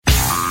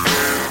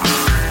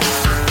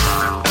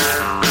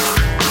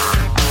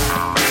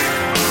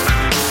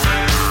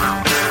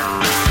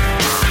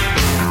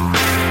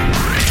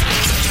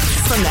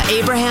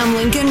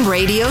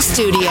radio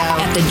studio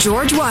at the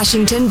George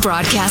Washington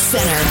Broadcast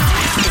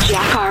Center.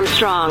 Jack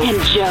Armstrong and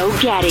Joe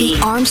Getty.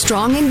 The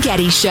Armstrong and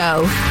Getty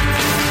Show.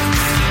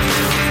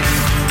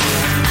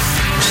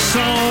 So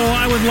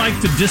I would like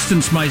to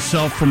distance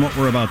myself from what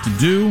we're about to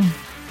do.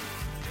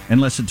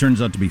 Unless it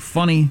turns out to be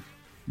funny,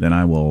 then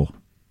I will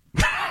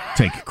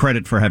take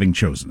credit for having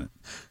chosen it.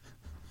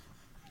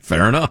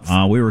 Fair enough.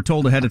 We were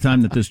told ahead of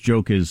time that this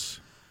joke is...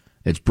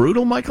 It's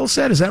brutal, Michael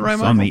said. Is that right,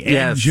 Michael? On the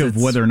edge of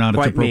whether or not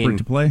it's appropriate mean.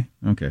 to play?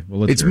 Okay, well,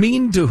 let's It's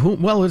mean to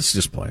whom? Well, let's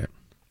just play it.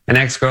 An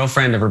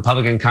ex-girlfriend of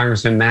Republican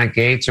Congressman Matt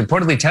Gaetz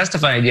reportedly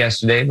testified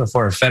yesterday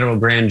before a federal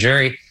grand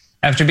jury.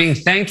 After being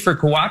thanked for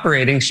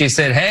cooperating, she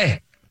said,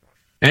 "Hey,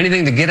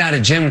 anything to get out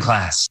of gym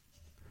class."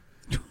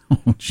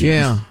 Oh,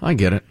 yeah, I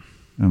get it.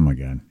 Oh, my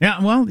God. Yeah,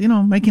 well,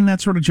 making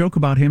that sort of joke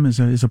about him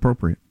is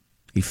appropriate.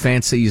 He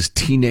fancies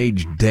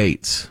teenage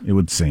dates. It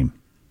would seem.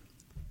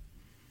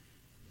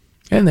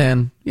 And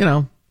then,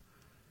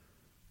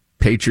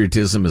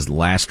 patriotism is the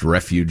last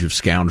refuge of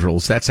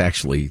scoundrels. That's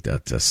actually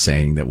a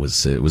saying that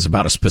was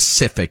about a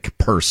specific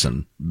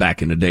person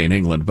back in the day in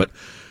England. But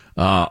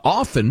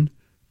often,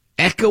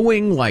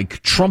 echoing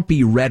like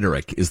Trumpy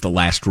rhetoric is the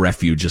last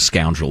refuge of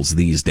scoundrels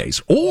these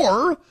days.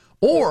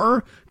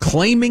 Or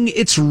claiming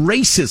it's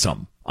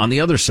racism on the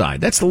other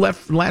side. That's the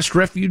last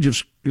refuge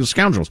of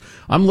scoundrels.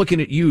 I'm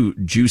looking at you,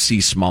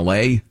 Juicy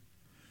Smollett.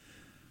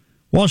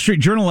 Wall Street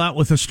Journal out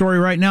with a story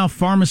right now.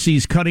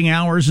 Pharmacies cutting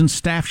hours and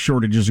staff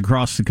shortages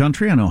across the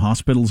country. I know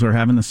hospitals are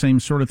having the same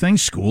sort of thing.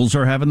 Schools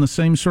are having the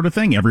same sort of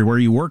thing. Everywhere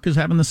you work is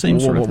having the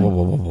same sort of thing.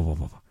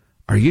 Whoa.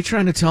 Are you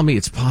trying to tell me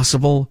it's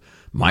possible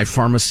my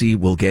pharmacy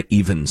will get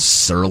even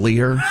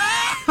surlier?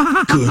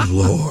 Good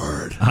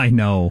Lord. I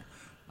know.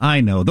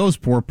 Those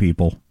poor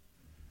people.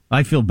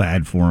 I feel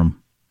bad for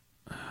them.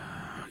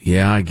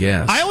 Yeah, I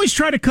guess. I always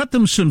try to cut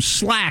them some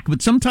slack,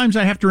 but sometimes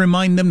I have to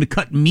remind them to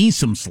cut me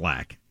some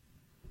slack.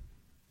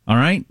 All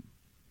right?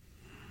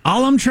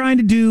 All I'm trying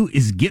to do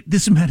is get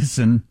this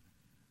medicine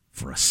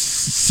for a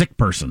sick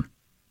person.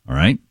 All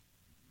right?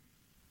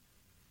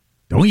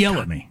 Don't yell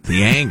at me.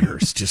 The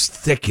anger's just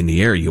thick in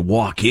the air. You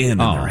walk in and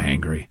they're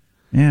angry.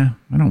 Yeah,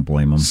 I don't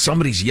blame them.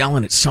 Somebody's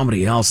yelling at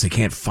somebody else. They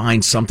can't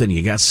find something.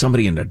 You got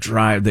somebody in the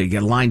drive. They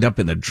get lined up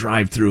in the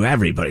drive-thru.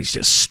 Everybody's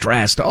just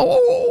stressed.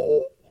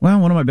 Oh! Well,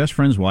 one of my best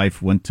friend's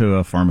wife went to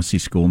a pharmacy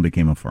school and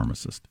became a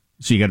pharmacist.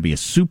 So you got to be a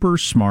super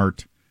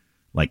smart,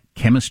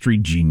 chemistry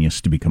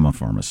genius to become a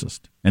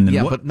pharmacist. And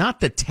then but not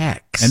the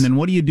techs. And then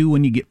what do you do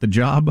when you get the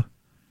job?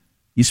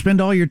 You spend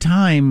all your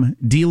time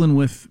dealing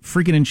with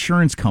freaking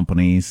insurance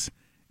companies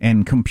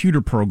and computer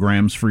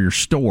programs for your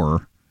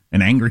store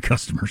and angry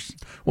customers.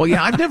 Well,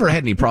 yeah, I've never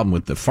had any problem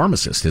with the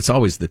pharmacist. It's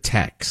always the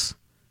techs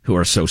who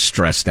are so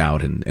stressed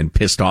out and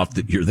pissed off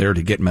that you're there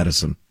to get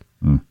medicine.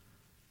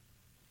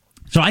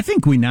 So I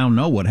think we now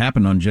know what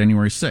happened on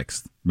January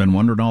 6th. Been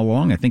wondering all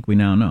along. I think we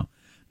now know.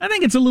 I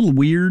think it's a little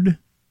weird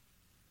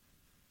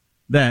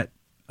that,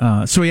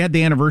 so we had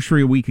the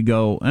anniversary a week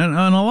ago, and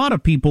a lot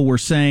of people were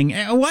saying,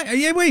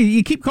 wait,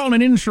 you keep calling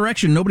it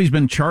insurrection. Nobody's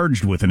been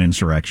charged with an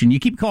insurrection. You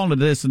keep calling it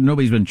this, and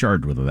nobody's been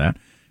charged with that.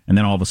 And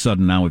then all of a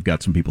sudden, now we've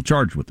got some people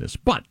charged with this.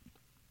 But,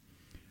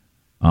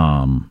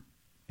 and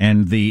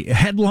the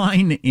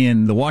headline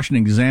in the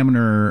Washington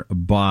Examiner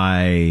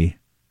by,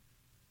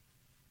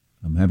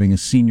 I'm having a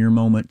senior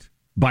moment,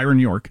 Byron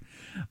York,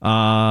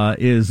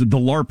 is the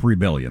LARP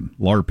rebellion.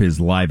 LARP is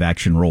live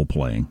action role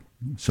playing.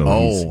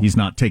 So he's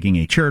not taking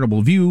a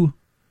charitable view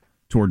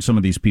towards some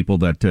of these people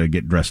that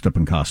get dressed up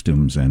in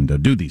costumes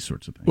and do these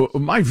sorts of things.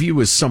 Well, my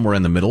view is somewhere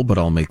in the middle, but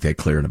I'll make that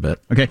clear in a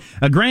bit. Okay.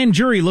 A grand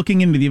jury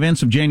looking into the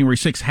events of January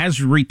 6th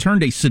has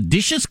returned a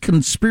seditious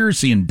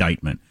conspiracy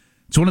indictment.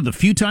 It's one of the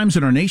few times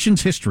in our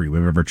nation's history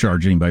we've ever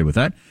charged anybody with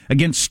that.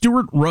 Against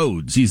Stuart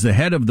Rhodes. He's the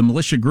head of the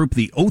militia group,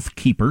 the Oath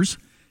Keepers,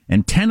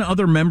 and 10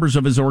 other members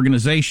of his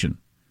organization.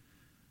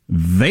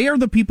 They are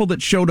the people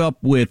that showed up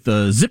with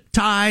zip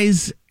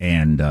ties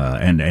and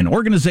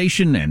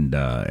organization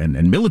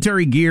and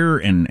military gear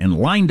and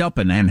lined up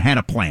and had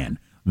a plan.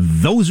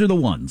 Those are the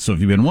ones. So if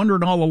you've been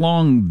wondering all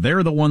along,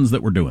 they're the ones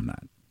that were doing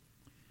that.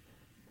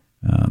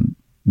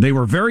 They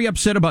were very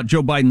upset about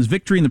Joe Biden's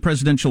victory in the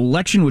presidential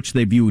election, which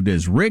they viewed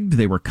as rigged.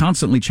 They were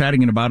constantly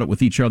chatting about it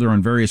with each other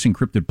on various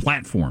encrypted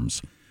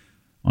platforms.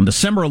 On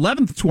December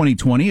 11th,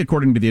 2020,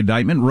 according to the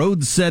indictment,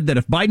 Rhodes said that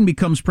if Biden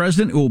becomes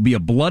president, it will be a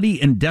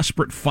bloody and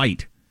desperate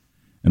fight.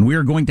 And we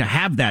are going to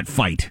have that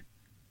fight.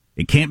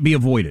 It can't be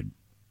avoided.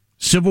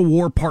 Civil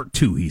War Part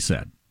 2, he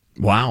said.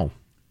 Wow.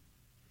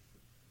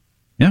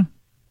 Yeah.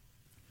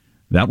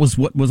 That was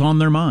what was on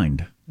their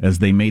mind as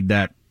they made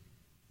that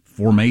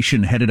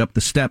formation, headed up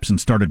the steps, and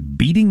started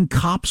beating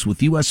cops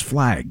with U.S.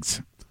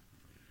 flags.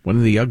 One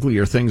of the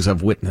uglier things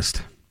I've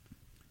witnessed.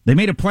 They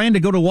made a plan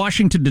to go to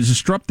Washington to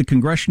disrupt the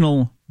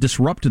congressional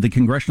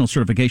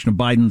certification of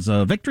Biden's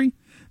victory.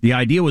 The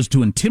idea was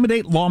to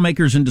intimidate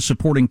lawmakers into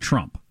supporting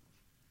Trump.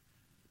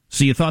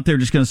 So you thought they were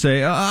just going to say,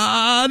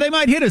 they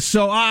might hit us,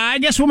 so I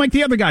guess we'll make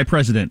the other guy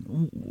president.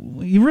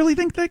 You really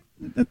think that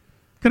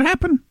could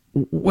happen?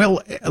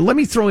 Well, let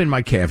me throw in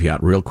my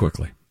caveat real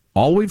quickly.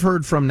 All we've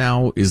heard from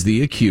now is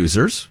the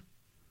accusers.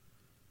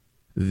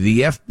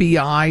 The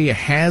FBI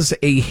has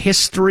a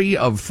history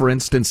of, for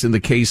instance, in the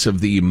case of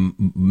the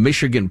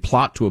Michigan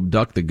plot to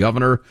abduct the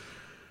governor,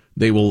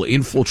 they will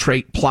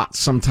infiltrate plots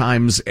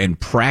sometimes and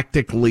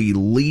practically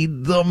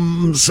lead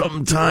them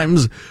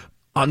sometimes.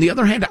 On the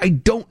other hand, I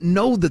don't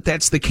know that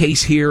that's the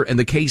case here, and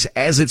the case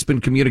as it's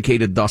been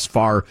communicated thus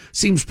far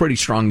seems pretty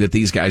strong that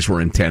these guys were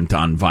intent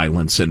on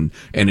violence and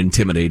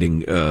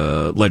intimidating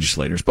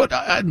legislators. But,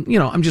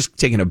 I'm just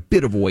taking a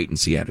bit of a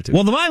wait-and-see attitude.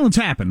 Well, the violence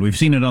happened. We've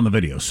seen it on the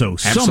video. So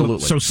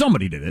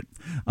somebody did it.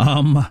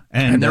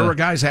 And there were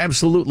guys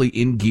absolutely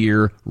in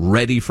gear,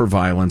 ready for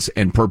violence,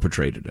 and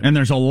perpetrated it. And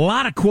there's a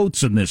lot of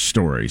quotes in this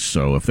story,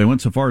 so if they went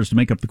so far as to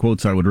make up the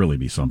quotes, that would really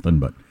be something,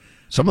 but...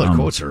 Some of the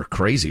quotes are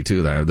crazy,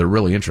 too. They're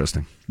really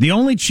interesting. The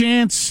only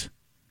chance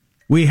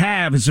we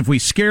have is if we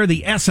scare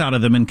the S out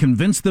of them and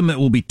convince them it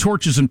will be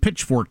torches and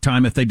pitchfork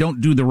time if they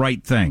don't do the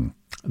right thing.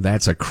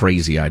 That's a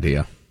crazy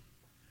idea.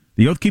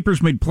 The Oath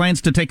Keepers made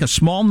plans to take a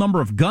small number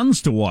of guns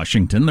to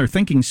Washington. Their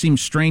thinking seems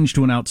strange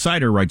to an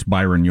outsider, writes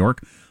Byron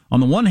York. On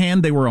the one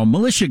hand, they were a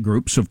militia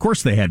group, so of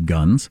course they had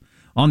guns.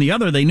 On the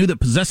other, they knew that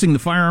possessing the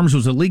firearms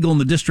was illegal in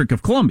the District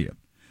of Columbia.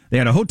 They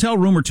had a hotel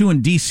room or two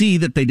in D.C.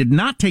 that they did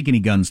not take any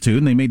guns to,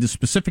 and they made the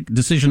specific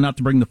decision not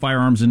to bring the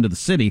firearms into the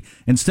city.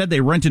 Instead, they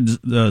rented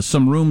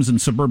some rooms in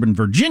suburban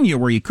Virginia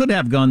where you could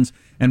have guns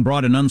and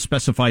brought an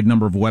unspecified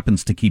number of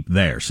weapons to keep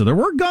there. So there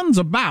were guns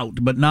about,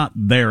 but not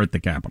there at the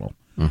Capitol.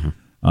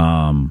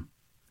 Mm-hmm.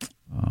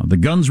 The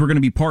guns were going to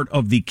be part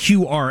of the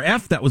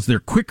QRF. That was their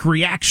quick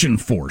reaction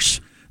force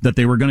that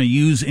they were going to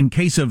use in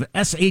case of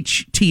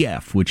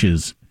SHTF, which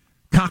is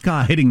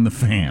caca hitting the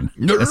fan.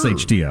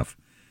 SHTF.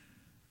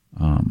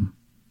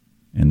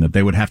 And that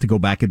they would have to go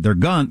back at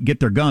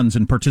get their guns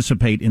and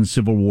participate in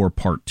Civil War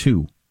Part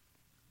 2.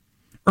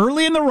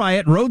 Early in the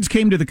riot, Rhodes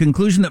came to the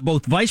conclusion that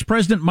both Vice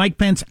President Mike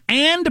Pence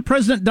and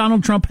President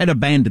Donald Trump had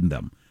abandoned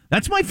them.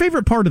 That's my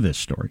favorite part of this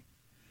story,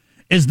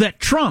 is that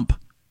Trump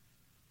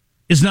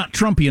is not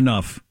Trumpy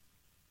enough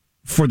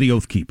for the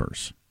Oath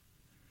Keepers.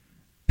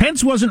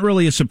 Pence wasn't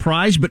really a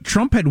surprise, but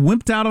Trump had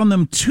wimped out on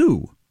them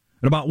too.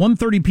 At about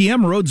 1:30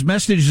 p.m., Rhodes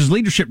messaged his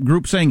leadership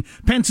group saying,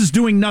 Pence is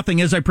doing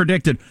nothing as I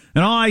predicted,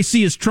 and all I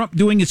see is Trump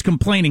doing is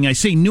complaining. I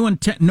see no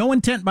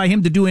intent by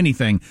him to do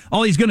anything.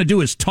 All he's going to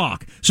do is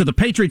talk. So the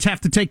Patriots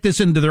have to take this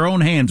into their own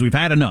hands. We've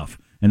had enough.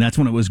 And that's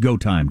when it was go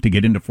time to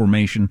get into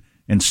formation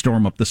and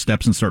storm up the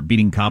steps and start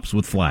beating cops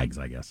with flags,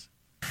 I guess.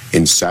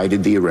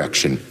 Incited the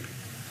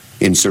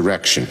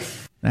insurrection.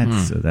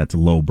 That's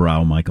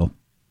lowbrow, Michael.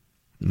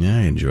 Yeah,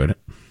 I enjoyed it.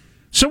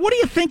 So what do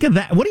you think of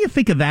that? What do you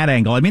think of that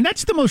angle? I mean,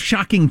 that's the most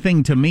shocking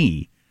thing to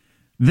me,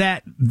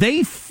 that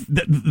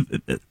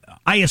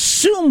I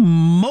assume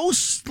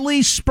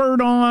mostly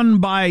spurred on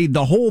by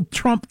the whole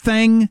Trump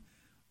thing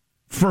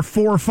for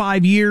 4 or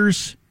 5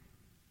 years.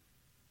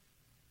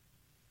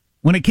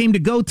 When it came to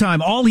go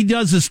time, all he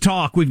does is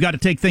talk. We've got to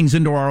take things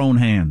into our own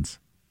hands.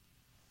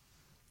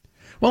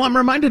 Well, I'm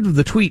reminded of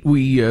the tweet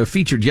we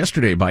featured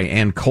yesterday by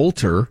Ann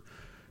Coulter,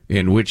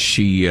 in which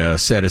she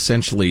said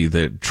essentially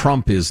that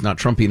Trump is not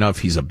Trumpy enough.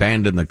 He's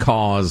abandoned the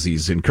cause.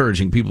 He's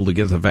encouraging people to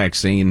get the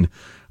vaccine.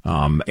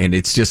 And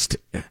it's just,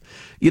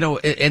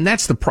 and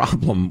that's the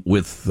problem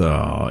with,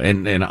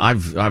 and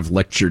I've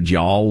lectured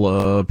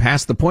y'all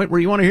past the point where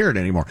you want to hear it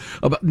anymore.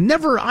 About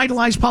never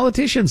idolize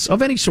politicians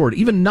of any sort,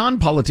 even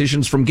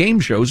non-politicians from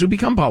game shows who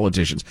become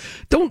politicians.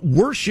 Don't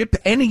worship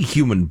any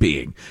human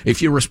being.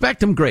 If you respect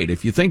them, great.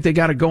 If you think they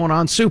got it going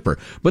on, super.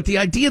 But the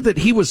idea that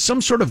he was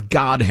some sort of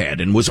godhead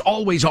and was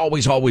always,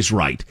 always, always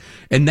right,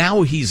 and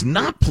now he's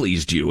not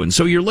pleased you, and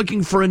so you're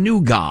looking for a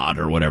new god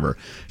or whatever,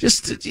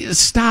 just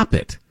stop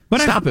it. But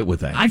stop it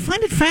with that. I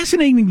find it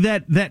fascinating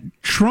that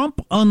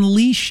Trump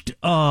unleashed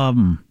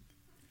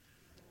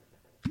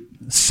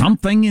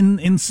something in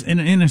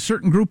a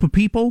certain group of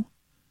people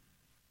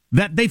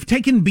that they've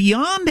taken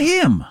beyond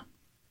him.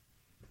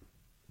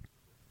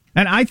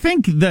 And I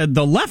think the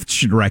left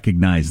should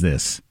recognize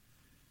this.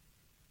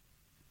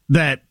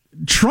 That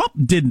Trump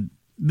didn't...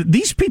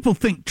 These people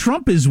think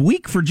Trump is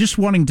weak for just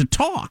wanting to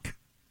talk.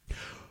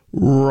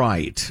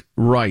 Right.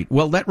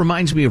 Well, that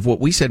reminds me of what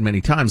we said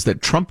many times,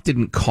 that Trump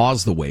didn't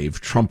cause the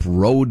wave. Trump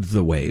rode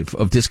the wave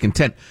of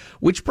discontent,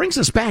 which brings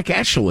us back,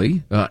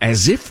 actually,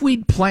 as if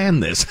we'd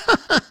planned this,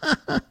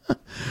 to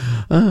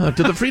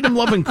the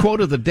freedom-loving quote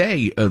of the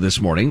day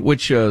this morning,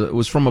 which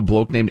was from a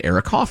bloke named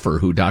Eric Hoffer,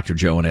 who Dr.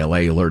 Joe in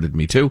L.A. alerted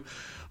me to.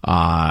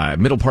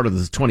 Middle part of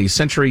the 20th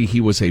century, he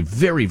was a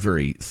very,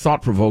 very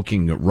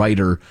thought-provoking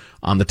writer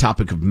on the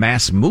topic of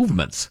mass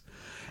movements.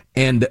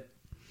 And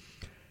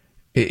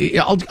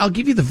I'll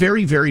give you the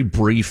very, very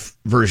brief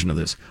version of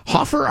this.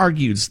 Hoffer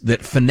argues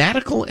that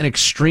fanatical and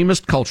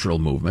extremist cultural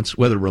movements,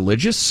 whether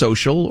religious,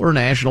 social, or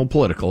national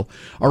political,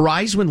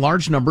 arise when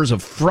large numbers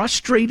of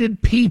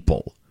frustrated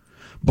people,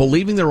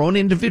 believing their own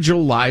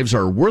individual lives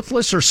are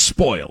worthless or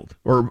spoiled,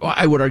 or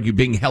I would argue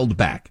being held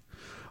back.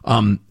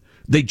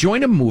 They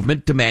join a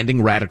movement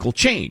demanding radical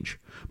change.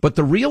 But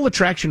the real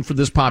attraction for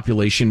this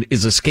population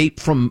is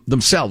escape from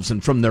themselves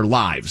and from their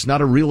lives,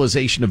 not a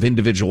realization of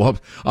individual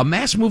hopes. A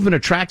mass movement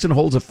attracts and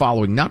holds a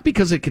following, not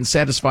because it can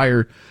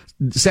satisfy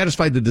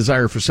satisfy the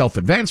desire for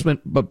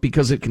self-advancement, but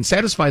because it can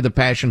satisfy the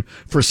passion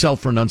for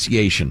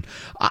self-renunciation.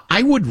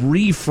 I would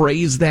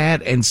rephrase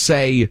that and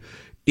say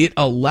it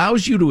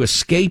allows you to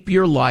escape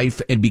your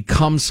life and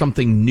become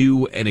something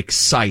new and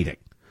exciting,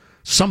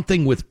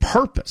 something with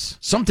purpose,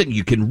 something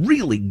you can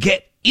really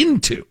get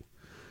into.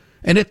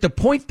 And at the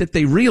point that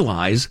they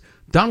realize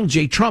Donald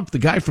J. Trump, the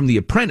guy from The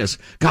Apprentice,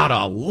 got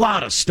a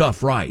lot of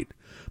stuff right,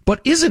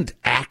 but isn't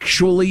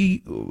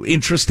actually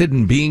interested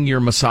in being your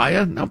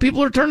messiah, now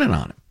people are turning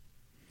on him.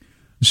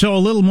 So a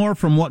little more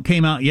from what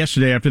came out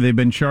yesterday after they've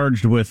been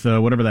charged with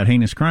whatever that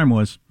heinous crime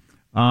was.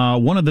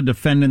 One of the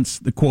defendants,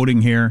 the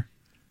quoting here,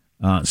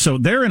 so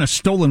they're in a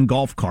stolen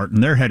golf cart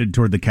and they're headed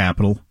toward the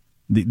Capitol.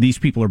 These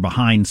people are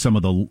behind some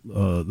of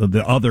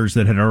the others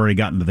that had already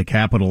gotten to the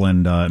Capitol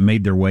and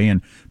made their way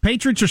in.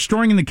 Patriots are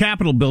storming the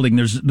Capitol building.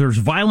 There's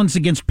violence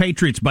against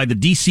patriots by the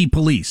D.C.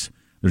 police.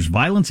 There's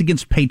violence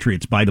against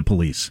patriots by the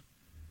police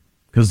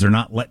because they're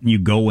not letting you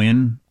go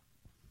in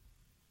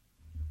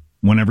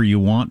whenever you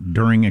want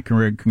during a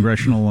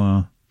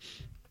congressional.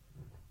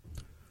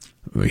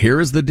 Here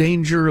is the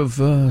danger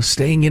of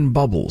staying in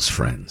bubbles,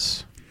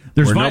 friends.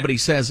 Where nobody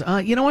says,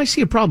 I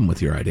see a problem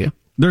with your idea.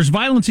 There's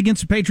violence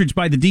against the patriots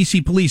by the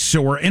D.C. police,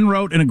 so we're en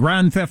route in a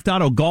Grand Theft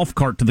Auto golf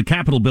cart to the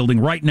Capitol building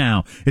right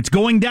now. It's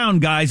going down,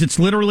 guys. It's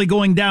literally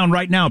going down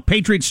right now.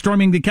 Patriots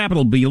storming the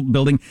Capitol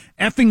building.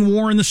 Effing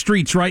war in the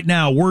streets right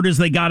now. Word is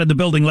they got in the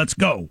building. Let's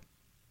go.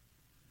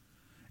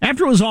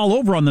 After it was all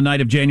over on the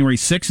night of January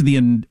 6th, the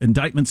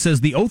indictment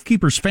says the Oath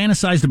Keepers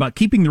fantasized about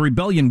keeping the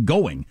rebellion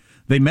going.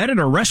 They met at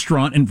a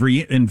restaurant in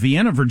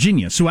Vienna,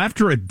 Virginia. So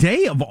after a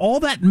day of all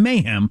that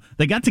mayhem,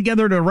 they got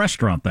together at a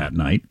restaurant that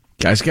night.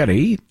 Guys got to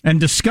eat. And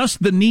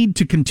discussed the need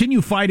to continue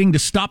fighting to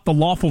stop the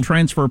lawful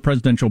transfer of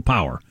presidential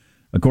power,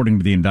 according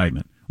to the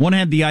indictment. One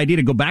had the idea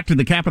to go back to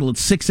the Capitol at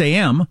 6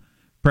 a.m.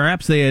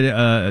 Perhaps they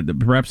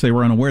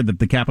were unaware that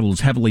the Capitol is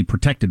heavily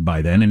protected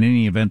by then. In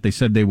any event, they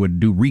said they would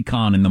do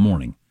recon in the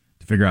morning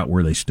to figure out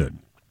where they stood.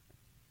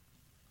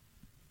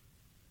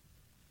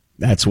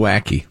 That's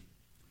wacky.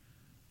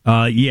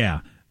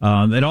 Yeah.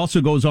 It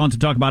also goes on to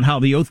talk about how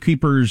the Oath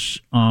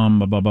Keepers, when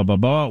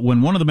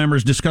one of the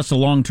members discussed a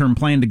long-term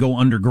plan to go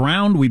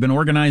underground, we've been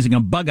organizing a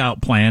bug-out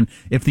plan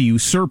if the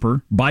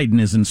usurper, Biden,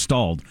 is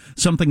installed.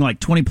 Something like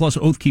 20-plus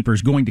Oath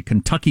Keepers going to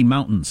Kentucky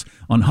mountains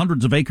on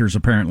hundreds of acres,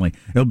 apparently.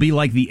 It'll be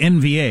like the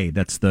NVA,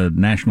 that's the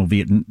National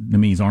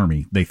Vietnamese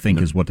Army, they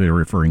think is what they're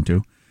referring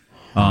to.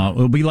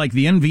 It'll be like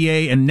the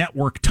NVA and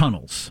network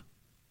tunnels.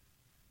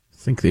 I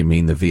think they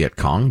mean the Viet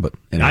Cong, but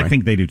anyway. I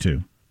think they do,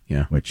 too.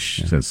 Yeah,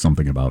 which says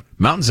something about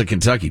mountains of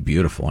Kentucky.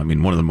 Beautiful. I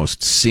mean, one of the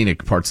most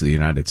scenic parts of the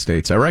United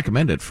States. I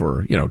recommend it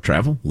for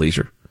travel,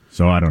 leisure.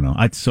 So I don't know.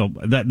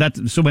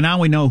 So now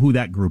we know who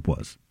that group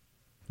was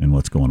and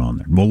what's going on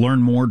there. We'll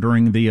learn more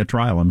during the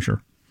trial, I'm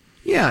sure.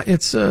 Yeah,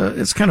 it's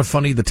kind of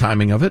funny the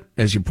timing of it,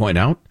 as you point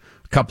out.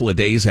 A couple of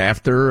days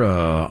after,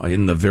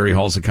 in the very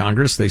halls of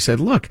Congress, they said,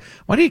 "Look,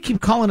 why do you keep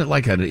calling it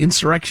like an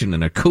insurrection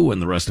and a coup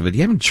and the rest of it?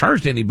 You haven't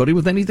charged anybody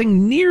with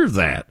anything near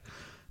that."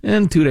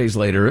 And 2 days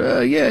later,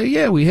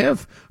 we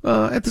have.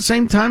 At the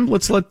same time,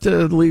 let's let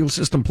the legal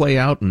system play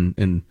out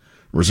and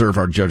reserve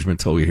our judgment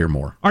till we hear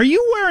more. Are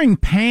you wearing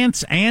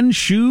pants and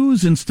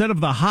shoes instead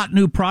of the hot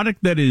new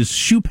product that is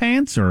shoe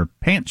pants or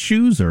pants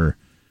shoes or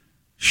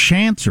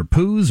shants or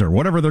poos or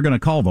whatever they're going to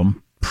call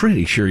them?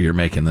 Pretty sure you're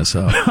making this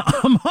up.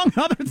 Among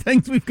other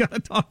things we've got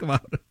to talk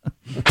about.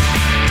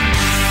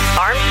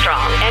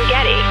 Armstrong and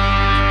Getty.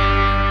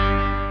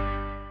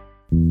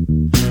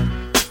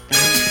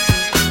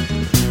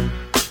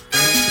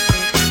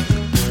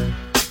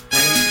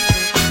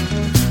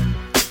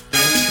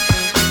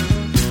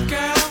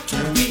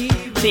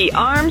 The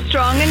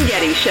Armstrong and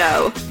Getty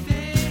Show.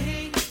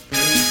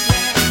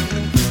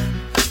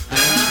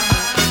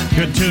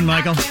 Good tune,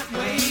 Michael.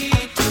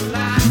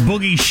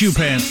 Boogie Shoe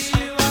Pants.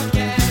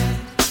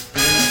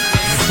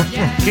 From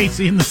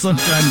Casey and the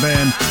Sunshine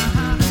Band.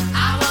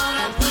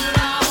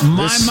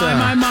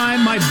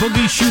 My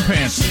Boogie Shoe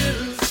Pants.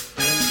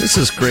 This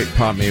is great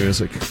pop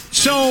music.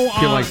 So, if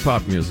you like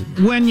pop music.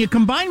 When you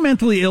combine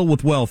mentally ill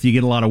with wealth, you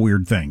get a lot of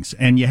weird things.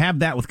 And you have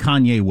that with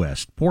Kanye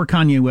West. Poor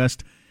Kanye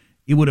West.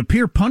 It would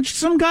appear punched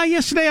some guy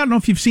yesterday. I don't know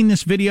if you've seen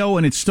this video,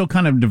 and it's still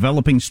kind of a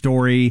developing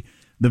story.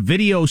 The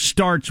video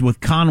starts with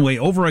Conway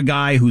over a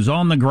guy who's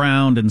on the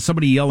ground and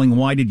somebody yelling,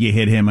 "Why did you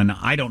hit him?" And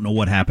I don't know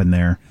what happened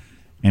there.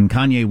 And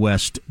Kanye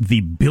West,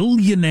 the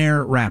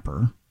billionaire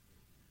rapper,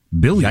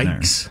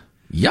 Yikes.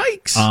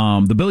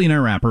 The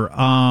billionaire rapper,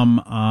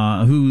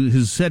 who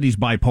has said he's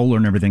bipolar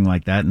and everything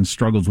like that and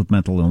struggles with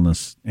mental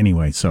illness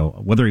anyway.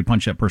 So whether he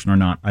punched that person or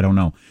not, I don't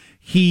know.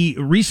 He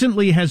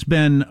recently has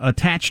been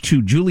attached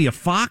to Julia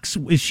Fox.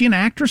 Is she an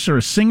actress or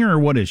a singer or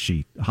what is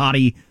she?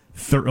 Hottie,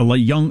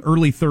 young,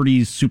 early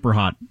 30s, super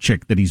hot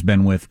chick that he's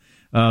been with.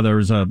 There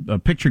was a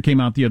picture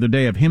came out the other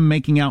day of him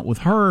making out with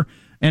her.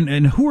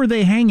 And who are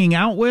they hanging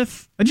out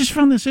with? I just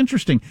found this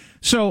interesting.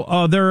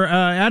 So they're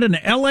at an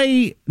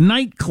L.A.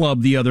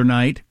 nightclub the other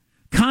night.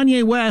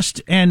 Kanye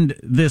West and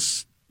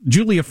this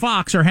Julia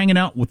Fox are hanging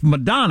out with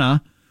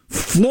Madonna,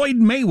 Floyd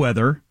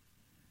Mayweather,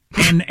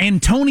 And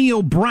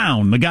Antonio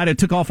Brown, the guy that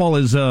took off all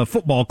his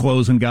football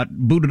clothes and got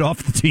booted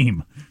off the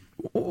team.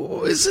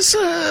 Is this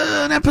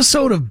an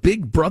episode of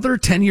Big Brother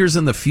 10 years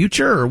in the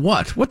future or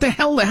what? What the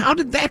hell? How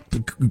did that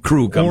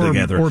crew come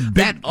together? Or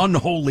that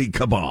unholy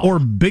cabal? Or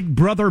Big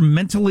Brother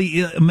mentally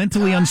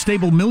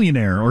unstable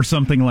millionaire or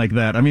something like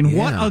that. I mean,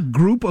 What a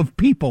group of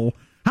people.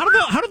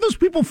 How did those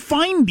people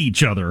find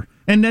each other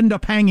and end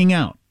up hanging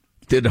out?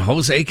 Did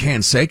Jose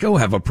Canseco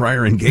have a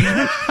prior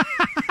engagement?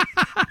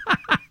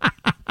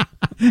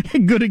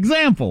 Good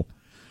example.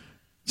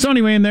 So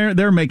anyway, and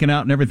they're making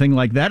out and everything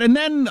like that. And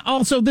then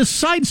also this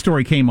side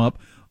story came up.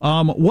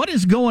 What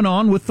is going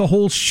on with the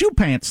whole shoe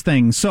pants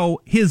thing?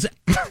 So his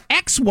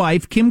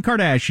ex-wife, Kim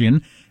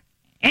Kardashian,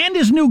 and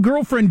his new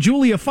girlfriend,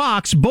 Julia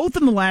Fox, both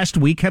in the last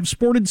week have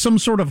sported some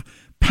sort of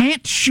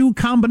pant-shoe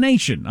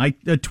combination. I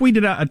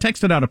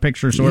texted out a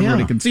picture so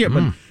everybody can see it,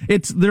 but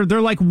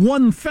they're like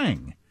one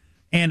thing.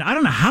 And I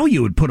don't know how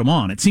you would put them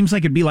on. It seems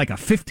like it'd be like a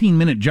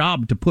 15-minute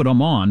job to put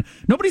them on.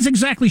 Nobody's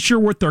exactly sure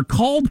what they're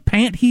called.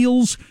 Pant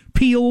heels,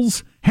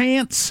 peels,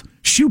 hants,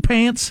 shoe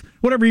pants,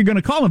 whatever you're going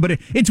to call them. But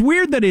it's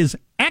weird that his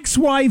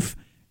ex-wife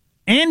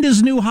and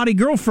his new hottie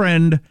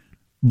girlfriend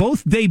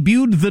both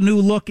debuted the new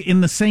look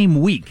in the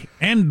same week,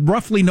 and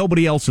roughly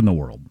nobody else in the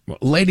world. Well,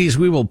 ladies,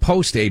 we will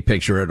post a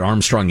picture at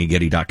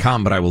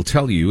ArmstrongandGetty.com, but I will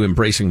tell you,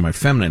 embracing my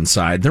feminine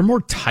side, they're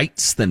more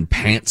tights than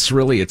pants,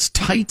 really. It's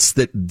tights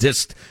that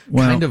just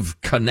kind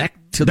of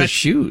connect to the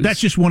shoes. That's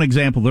just one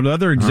example. There are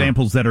other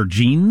examples that are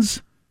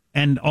jeans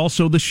and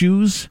also the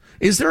shoes.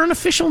 Is there an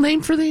official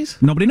name for these?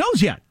 Nobody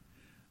knows yet.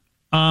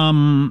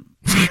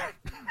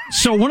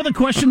 So one of the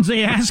questions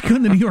they ask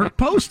in the New York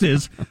Post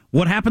is,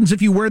 what happens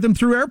if you wear them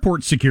through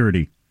airport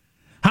security?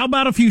 How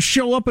about if you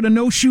show up in a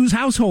no-shoes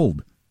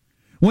household?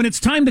 When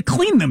it's time to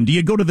clean them, do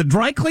you go to the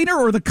dry cleaner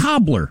or the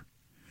cobbler?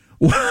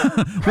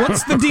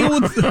 What's the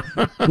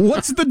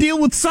deal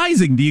with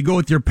sizing? Do you go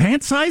with your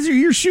pant size or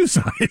your shoe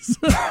size?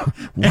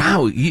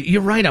 Wow,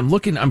 you're right.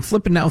 I'm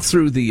flipping now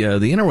through the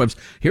interwebs.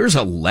 Here's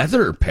a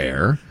leather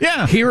pair.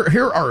 Yeah.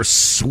 Here are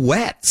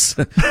sweats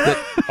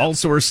that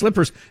also are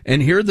slippers,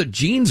 and here are the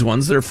jeans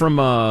ones. They're from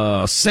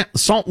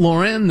Saint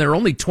Laurent. They're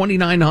only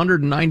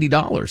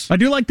 $2,990. I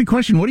do like the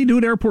question. What do you do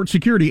at airport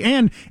security?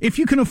 And if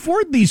you can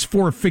afford these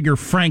 4-figure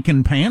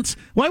Franken pants,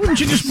 why wouldn't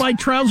you just buy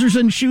trousers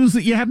and shoes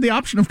that you have the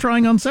option of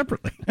trying on separately?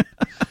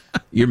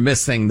 You're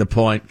missing the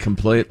point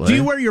completely. Do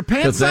you wear your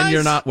pant size? Because then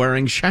you're not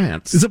wearing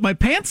shants. Is it my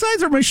pant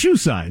size or my shoe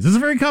size? It's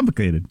very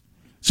complicated.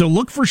 So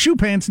look for shoe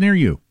pants near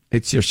you.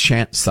 It's your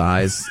shant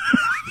size.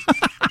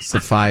 It's a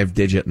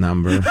 5-digit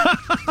number.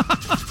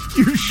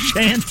 Your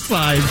shant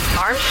size.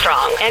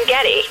 Armstrong and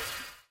Getty.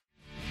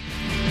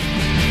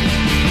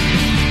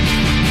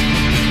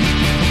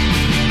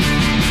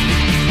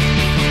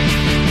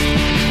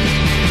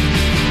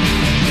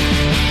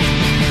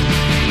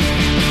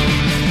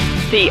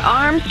 The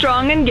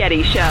Armstrong and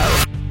Getty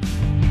Show.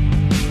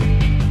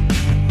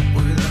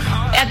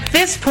 At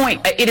this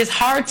point, it is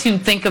hard to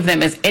think of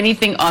them as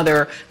anything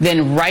other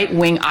than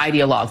right-wing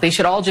ideologues. They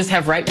should all just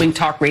have right-wing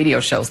talk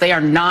radio shows. They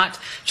are not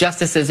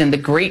justices in the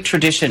great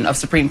tradition of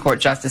Supreme Court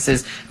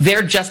justices.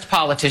 They're just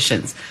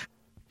politicians.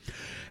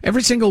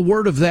 Every single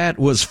word of that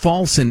was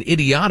false and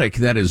idiotic.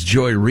 That is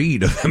Joy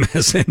Reid of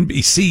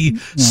MSNBC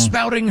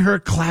spouting her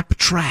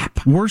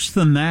claptrap. Worse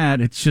than that,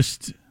 it's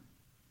just...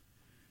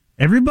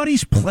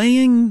 everybody's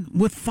playing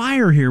with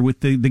fire here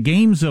with the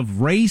games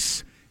of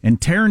race and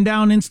tearing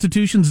down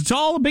institutions. It's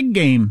all a big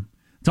game.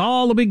 It's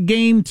all a big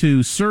game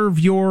to serve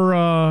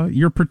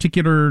your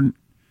particular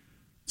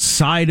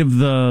side of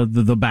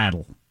the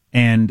battle.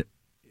 And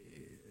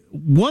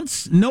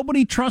once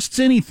nobody trusts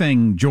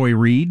anything, Joy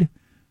Reid,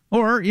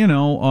 or,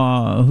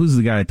 who's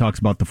the guy that talks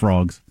about the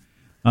frogs?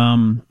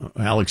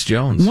 Alex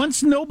Jones.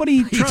 Once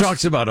nobody trusts... He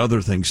talks about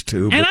other things,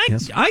 too. And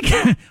yes.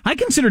 I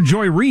consider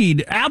Joy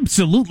Reid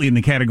absolutely in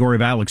the category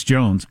of Alex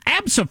Jones.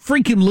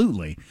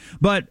 Abso-freaking-lutely.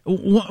 But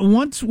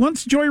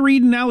once Joy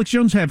Reid and Alex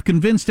Jones have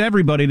convinced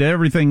everybody that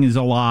everything is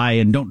a lie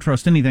and don't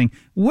trust anything,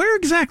 where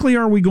exactly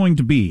are we going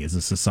to be as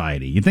a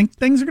society? You think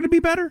things are going to be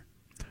better?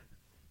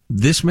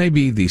 This may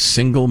be the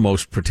single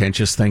most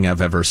pretentious thing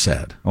I've ever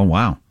said. Oh,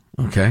 wow.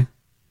 Okay.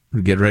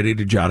 Get ready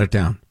to jot it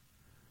down.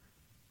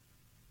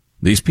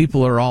 These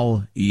people are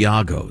all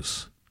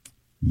Iagos.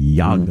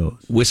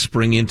 Iagos.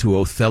 Whispering into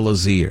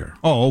Othello's ear.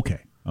 Oh, okay.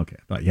 Okay.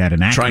 I thought you had an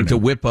acronym. Trying to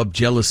whip up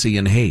jealousy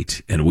and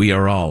hate, and we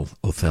are all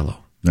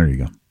Othello. There you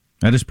go.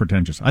 That is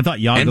pretentious. I thought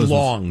Iagos and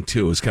long,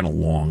 too. It's kind of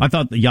long. I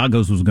thought the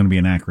Iagos was going to be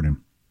an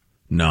acronym.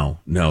 No,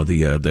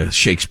 the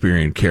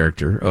Shakespearean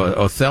character.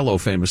 Othello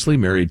famously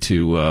married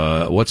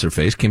to,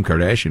 what's-her-face, Kim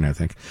Kardashian, I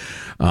think.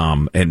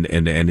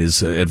 And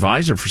his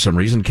advisor, for some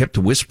reason, kept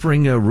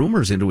whispering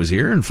rumors into his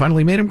ear and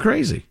finally made him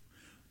crazy.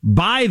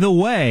 By the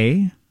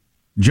way,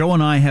 Joe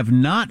and I have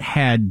not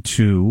had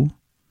to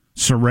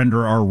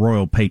surrender our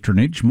royal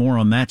patronage. More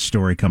on that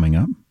story coming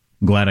up.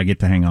 I'm glad I get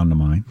to hang on to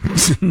mine.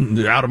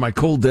 Out of my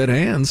cold, dead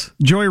hands.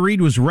 Joy Reid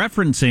was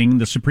referencing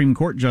the Supreme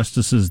Court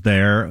justices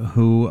there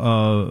who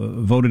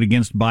voted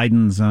against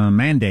Biden's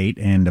mandate,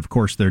 and of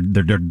course they're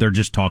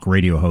just talk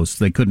radio hosts.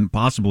 They couldn't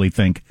possibly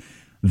think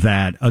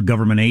that a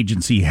government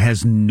agency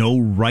has no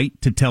right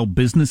to tell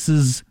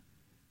businesses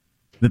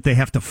that they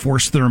have to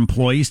force their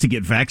employees to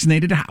get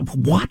vaccinated?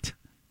 What?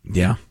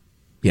 Yeah.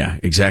 Yeah,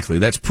 exactly.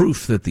 That's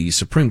proof that the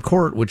Supreme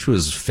Court, which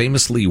was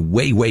famously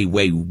way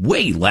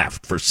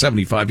left for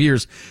 75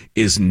 years,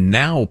 is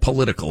now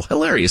political.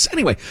 Hilarious.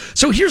 Anyway,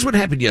 so here's what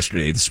happened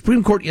yesterday. The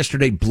Supreme Court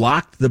yesterday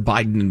blocked the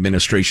Biden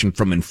administration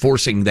from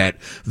enforcing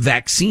that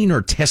vaccine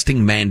or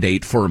testing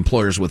mandate for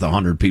employers with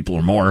 100 people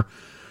or more,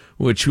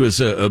 which was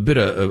a bit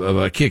of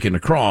a kick in the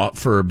craw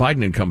for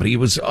Biden and company. It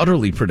was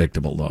utterly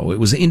predictable, though. It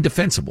was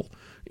indefensible,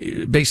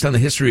 based on the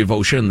history of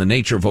OSHA and the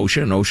nature of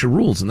OSHA and OSHA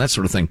rules and that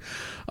sort of thing.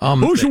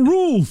 OSHA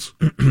rules.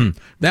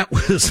 That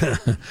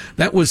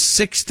was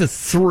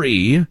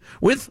 6-3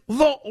 with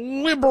the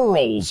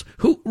liberals,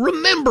 who,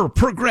 remember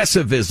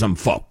progressivism,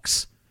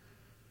 folks.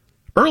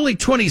 Early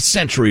 20th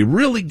century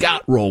really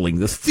got rolling.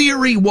 The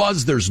theory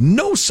was there's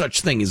no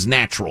such thing as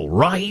natural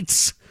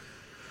rights.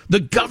 The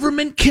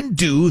government can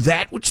do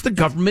that which the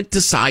government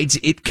decides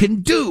it can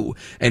do.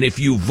 And if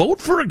you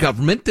vote for a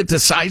government that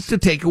decides to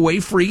take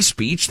away free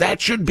speech, that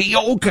should be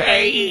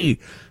okay.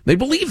 They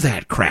believe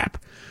that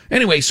crap.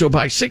 Anyway, so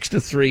by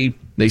 6-3,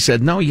 they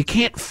said, no, you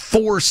can't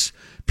force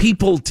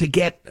people to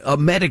get a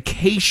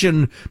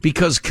medication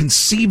because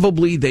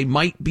conceivably they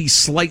might be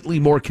slightly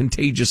more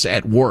contagious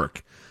at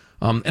work.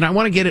 And I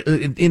want to get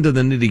into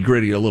the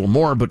nitty-gritty a little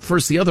more, but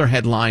first, the other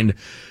headline.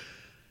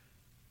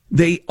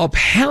 They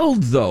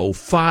upheld, though,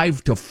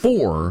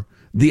 5-4,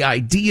 the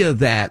idea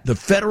that the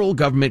federal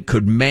government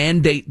could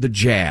mandate the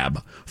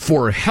jab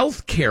for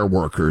healthcare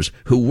workers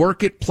who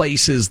work at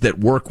places that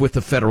work with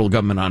the federal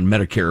government on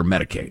Medicare or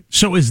Medicaid.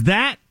 So is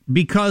that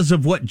because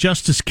of what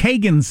Justice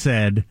Kagan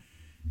said?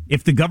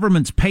 If the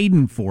government's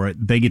paying for it,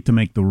 they get to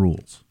make the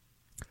rules.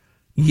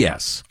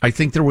 Yes, I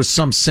think there was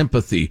some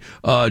sympathy.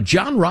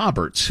 John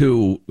Roberts,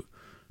 who...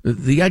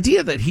 The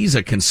idea that he's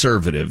a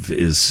conservative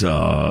is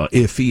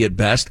iffy at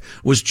best,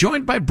 was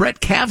joined by Brett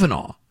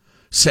Kavanaugh,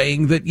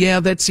 saying that, yeah,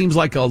 that seems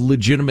like a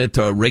legitimate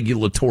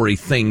regulatory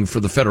thing for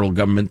the federal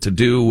government to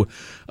do,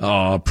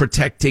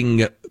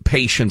 protecting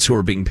patients who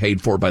are being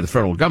paid for by the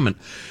federal government.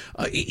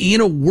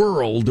 In a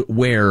world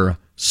where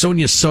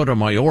Sonia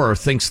Sotomayor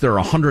thinks there are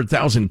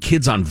 100,000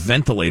 kids on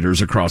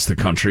ventilators across the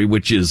country,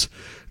 which is...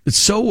 It's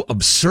so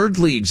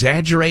absurdly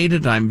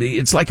exaggerated.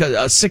 It's like a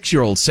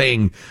 6-year-old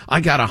saying,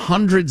 I got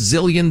 100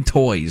 zillion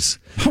toys.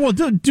 Well,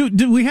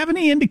 do we have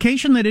any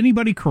indication that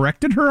anybody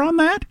corrected her on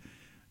that?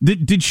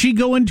 Did she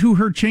go into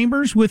her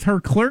chambers with her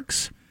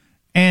clerks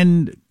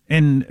and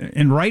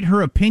write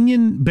her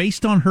opinion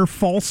based on her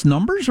false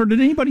numbers, or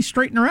did anybody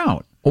straighten her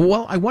out?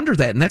 Well, I wonder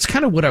that, and that's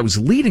kind of what I was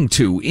leading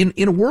to. In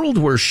a world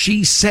where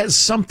she says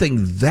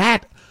something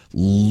that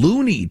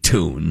Looney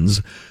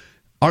Tunes,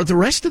 are the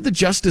rest of the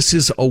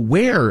justices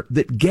aware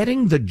that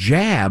getting the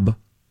jab...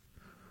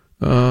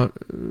 yeah,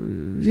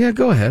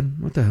 go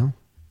ahead. What the hell?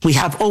 We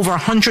have over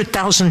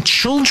 100,000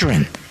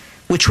 children,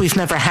 which we've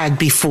never had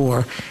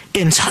before,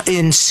 in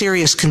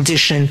serious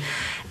condition,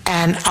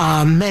 and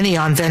many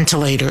on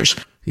ventilators.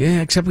 Yeah,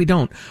 except we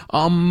don't.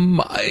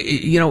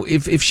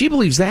 If she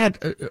believes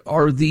that,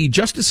 are the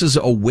justices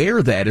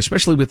aware that,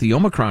 especially with the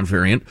Omicron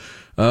variant,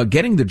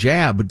 getting the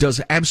jab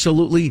does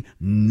absolutely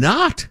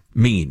not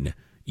mean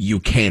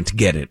you can't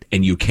get it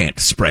and you can't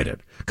spread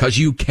it, because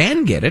you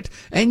can get it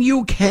and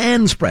you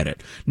can spread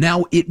it.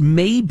 Now, it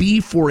may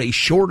be for a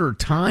shorter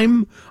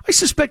time. I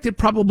suspect it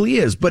probably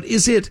is, but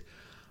is it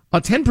a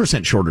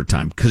 10% shorter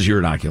time because you're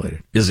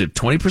inoculated? Is it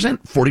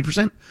 20%,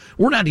 40%?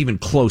 We're not even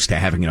close to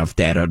having enough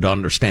data to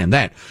understand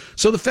that.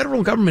 So the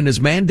federal government is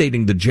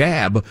mandating the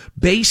jab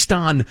based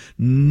on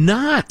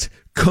not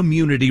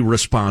community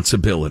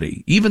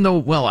responsibility, even though,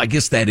 well, I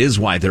guess that is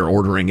why they're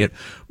ordering it,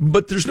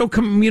 but there's no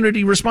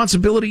community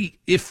responsibility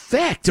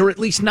effect, or at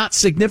least not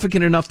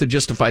significant enough to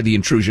justify the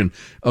intrusion,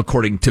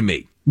 according to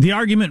me. The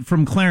argument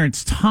from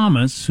Clarence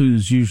Thomas,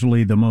 who's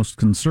usually the most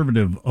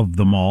conservative of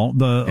them all,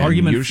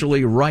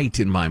 usually right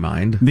in my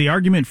mind. The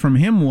argument from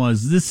him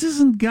was, this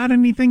isn't got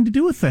anything to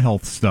do with the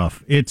health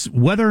stuff. It's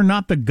whether or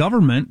not the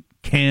government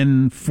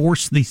can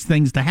force these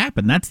things to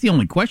happen. That's the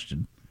only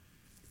question.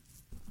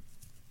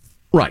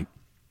 Right.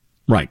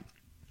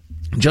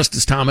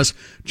 Justice Thomas,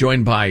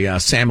 joined by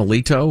Sam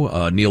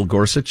Alito, Neil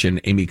Gorsuch, and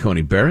Amy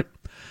Coney Barrett,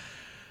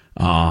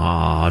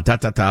 wrote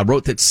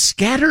that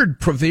scattered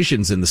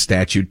provisions in the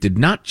statute did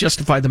not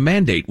justify the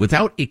mandate.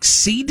 Without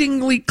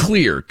exceedingly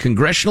clear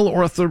congressional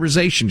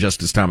authorization,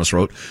 Justice Thomas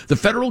wrote, the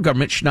federal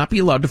government should not be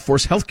allowed to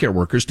force healthcare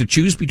workers to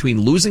choose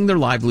between losing their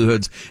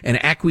livelihoods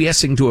and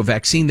acquiescing to a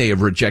vaccine they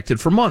have rejected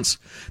for months.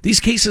 These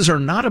cases are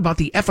not about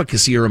the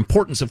efficacy or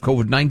importance of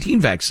COVID-19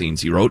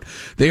 vaccines, he wrote.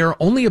 They are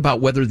only about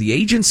whether the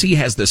agency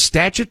has the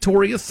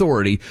statutory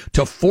authority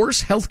to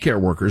force healthcare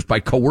workers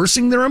by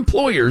coercing their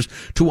employers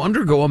to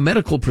undergo a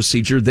medical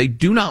procedure they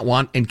do not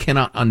want and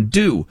cannot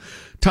undo.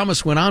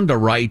 Thomas went on to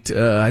write,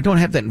 I don't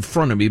have that in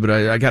front of me, but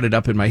I got it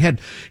up in my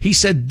head. He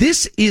said,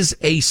 this is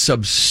a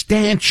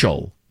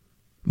substantial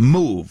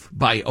move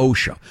by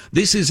OSHA.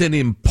 This is an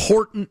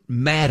important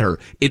matter.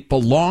 It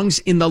belongs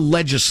in the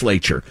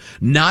legislature,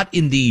 not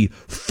in the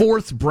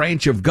fourth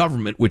branch of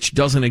government, which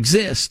doesn't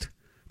exist,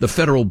 the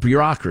federal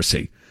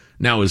bureaucracy.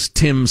 Now, as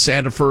Tim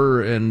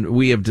Sandifer and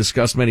we have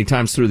discussed many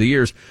times through the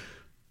years,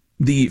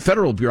 the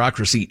federal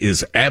bureaucracy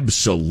is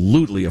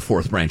absolutely a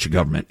fourth branch of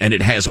government, and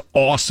it has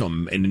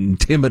awesome and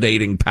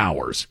intimidating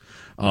powers.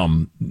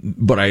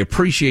 But I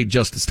appreciate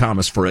Justice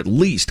Thomas for at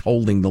least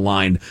holding the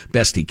line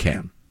best he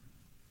can.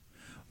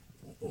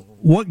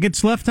 What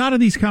gets left out of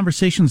these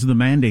conversations of the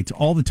mandates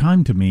all the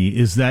time to me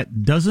is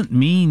that doesn't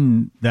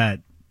mean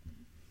that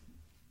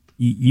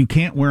you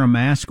can't wear a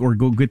mask or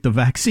go get the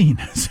vaccine.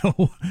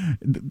 So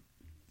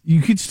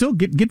you could still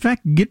get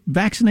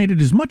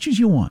vaccinated as much as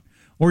you want,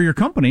 or your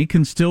company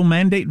can still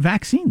mandate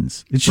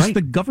vaccines. It's just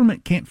the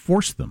government can't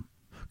force them.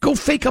 Go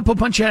fake up a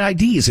bunch of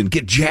IDs and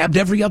get jabbed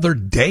every other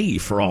day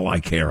for all I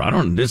care.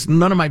 It's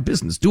none of my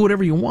business. Do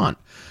whatever you want.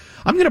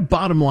 I'm going to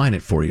bottom line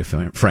it for you,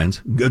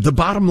 friends. The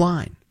bottom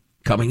line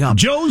coming up.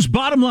 Joe's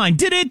bottom line.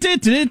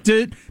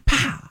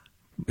 Pow.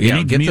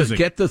 Yeah,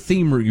 get the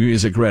theme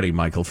music ready,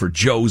 Michael, for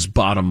Joe's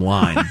Bottom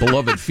Line,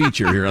 beloved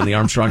feature here on the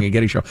Armstrong and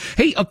Getty Show.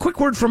 Hey, a quick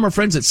word from our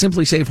friends at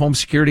Simply Safe Home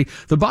Security.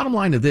 The bottom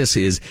line of this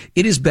is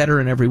it is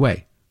better in every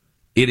way.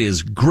 It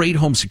is great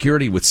home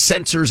security with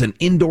sensors and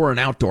indoor and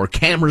outdoor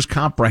cameras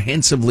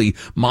comprehensively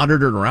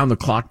monitored around the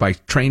clock by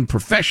trained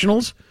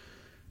professionals.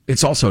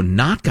 It's also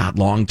not got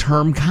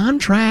long-term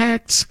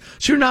contracts,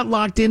 so you're not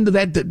locked into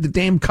the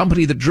damn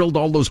company that drilled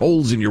all those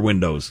holes in your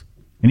windows.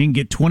 And you can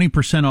get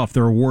 20% off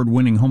their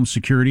award-winning home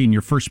security, and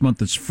your first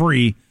month is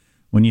free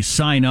when you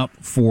sign up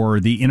for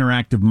the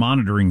interactive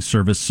monitoring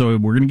service. So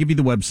we're going to give you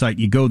the website.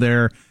 You go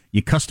there,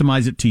 you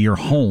customize it to your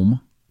home.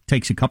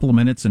 Takes a couple of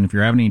minutes, and if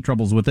you're having any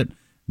troubles with it,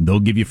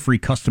 they'll give you free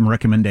custom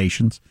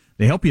recommendations.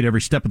 They help you at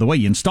every step of the way.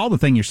 You install the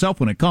thing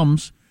yourself when it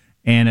comes,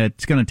 and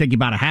it's going to take you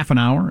about a half an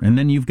hour, and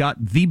then you've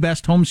got the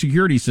best home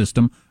security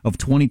system of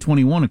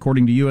 2021,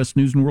 according to U.S.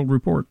 News & World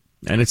Report.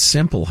 And it's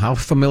simple. How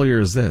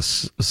familiar is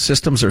this?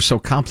 Systems are so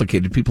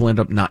complicated, people end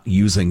up not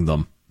using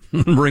them.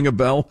 Ring a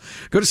bell?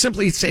 Go to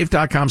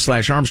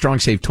simplysafe.com/Armstrong.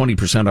 Save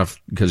 20%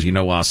 off because you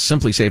know us.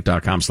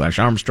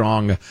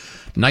 Simplysafe.com/Armstrong.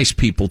 Nice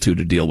people, too,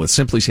 to deal with.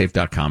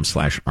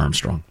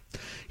 Simplysafe.com/Armstrong.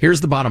 Here's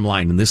the bottom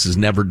line, and this is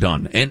never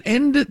done.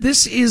 And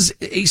this is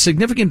a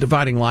significant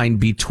dividing line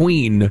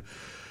between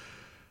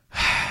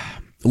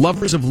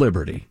lovers of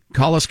liberty.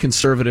 Call us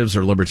conservatives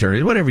or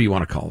libertarians, whatever you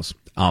want to call us.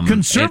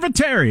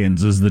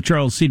 Conservatarians is the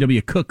Charles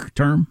C.W. Cook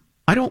term.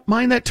 I don't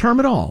mind that term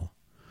at all.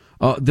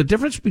 The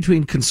difference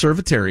between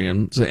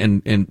conservatarians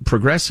and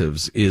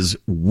progressives is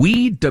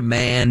we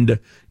demand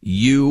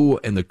you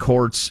and the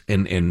courts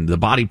and the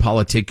body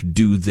politic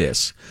do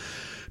this.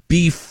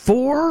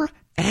 Before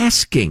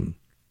asking,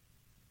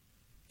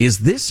 is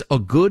this a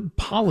good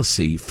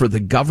policy for the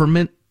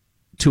government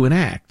to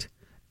enact?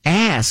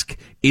 Ask,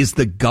 is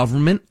the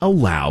government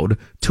allowed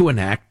to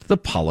enact the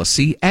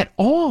policy at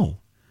all?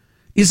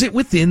 Is it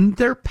within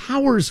their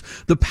powers?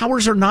 The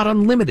powers are not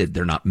unlimited.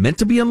 They're not meant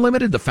to be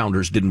unlimited. The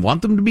founders didn't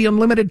want them to be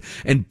unlimited.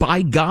 And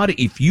by God,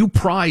 if you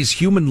prize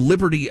human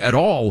liberty at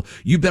all,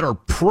 you better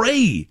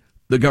pray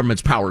the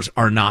government's powers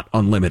are not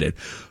unlimited.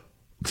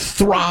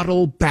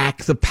 Throttle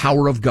back the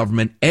power of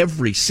government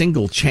every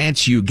single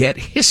chance you get.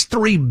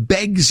 History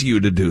begs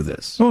you to do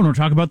this. Oh, and we're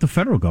talking about the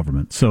federal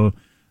government. So,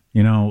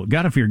 you know,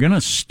 God, if you're going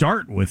to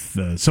start with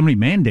somebody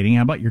mandating,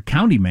 how about your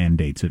county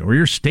mandates it or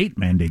your state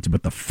mandates it?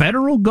 But the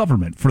federal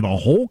government for the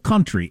whole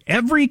country,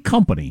 every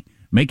company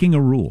making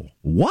a rule.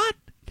 What?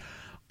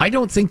 I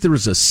don't think there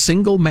is a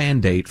single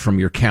mandate from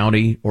your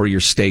county or your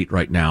state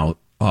right now,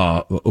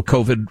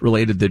 COVID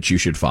related, that you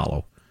should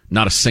follow.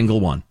 Not a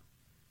single one.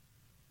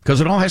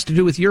 Because it all has to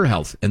do with your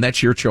health, and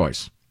that's your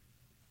choice.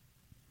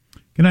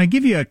 Can I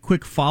give you a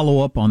quick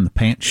follow-up on the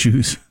pant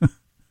shoes?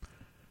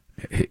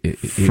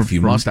 If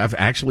you must, I've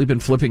actually been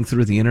flipping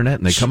through the internet,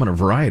 and they come in a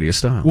variety of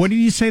styles. What did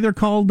you say they're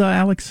called,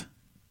 Alex?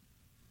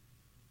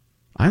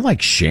 I like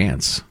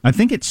shants. I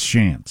think it's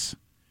shants.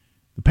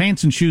 The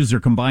pants and shoes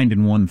are combined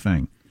in one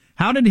thing.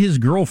 How did his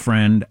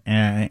girlfriend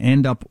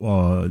end up,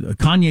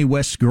 Kanye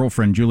West's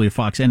girlfriend, Julia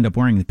Fox, end up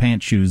wearing the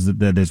pant shoes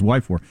that his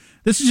wife wore?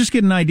 This is just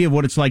getting an idea of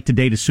what it's like to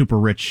date a super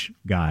rich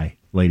guy,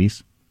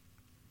 ladies.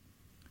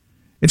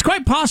 It's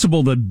quite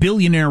possible the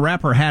billionaire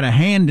rapper had a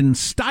hand in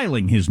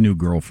styling his new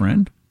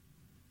girlfriend.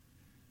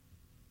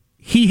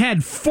 He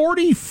had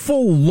 40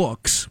 full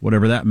looks,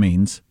 whatever that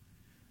means,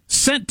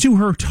 sent to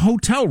her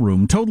hotel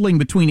room, totaling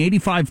between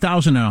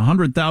 $85,000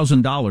 and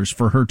 $100,000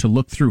 for her to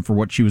look through for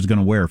what she was going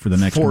to wear for the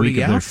next 40 week.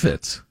 40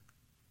 outfits.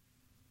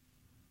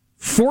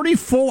 40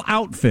 full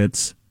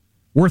outfits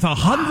worth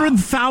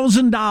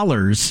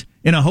 $100,000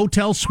 in a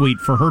hotel suite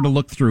for her to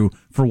look through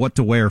for what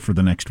to wear for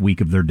the next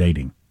week of their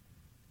dating.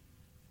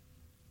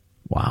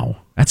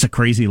 Wow. That's a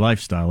crazy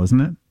lifestyle,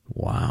 isn't it?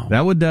 Wow.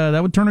 That would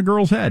turn a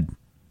girl's head.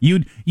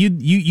 You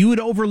would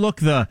overlook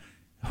the,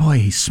 boy,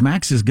 he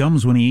smacks his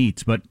gums when he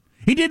eats, but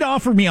he did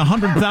offer me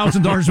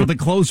 $100,000 worth of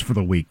clothes for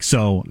the week,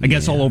 so I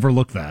guess I'll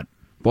overlook that.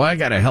 Boy, I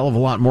got a hell of a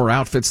lot more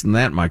outfits than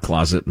that in my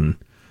closet, and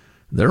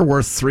They're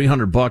worth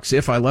 $300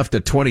 if I left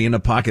a 20 in the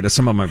pocket of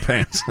some of my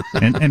pants.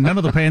 and none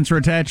of the pants are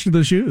attached to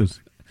the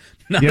shoes.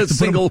 Not a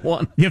single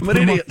one. You have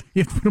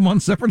to put them on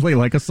separately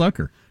like a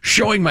sucker.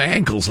 Showing my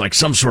ankles like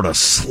some sort of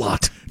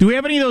slut. Do we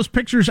have any of those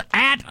pictures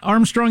at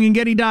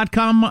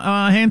ArmstrongandGetty.com,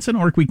 Hanson,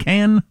 or if we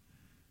can,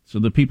 so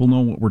that people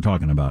know what we're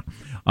talking about?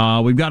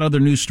 We've got other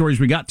news stories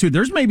we got, too.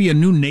 There's maybe a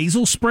new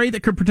nasal spray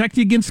that could protect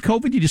you against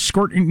COVID. You just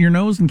squirt it in your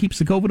nose and keeps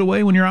the COVID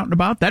away when you're out and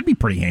about. That'd be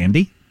pretty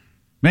handy.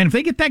 Man, if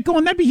they get that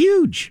going, that'd be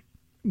huge.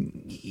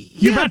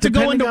 You're about to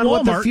go into Walmart.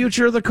 What the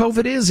future of the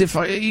COVID is, if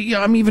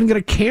I'm even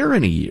going to care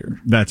in a year.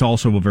 That's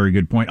also a very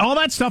good point. All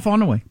that stuff on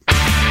the way.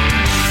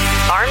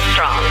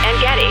 Armstrong and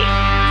Getty.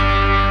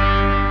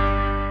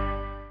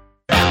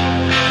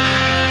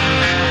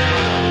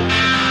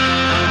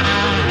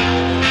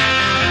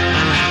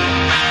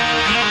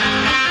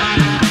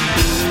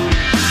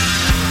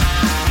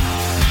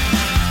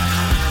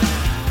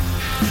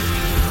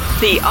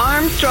 The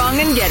Armstrong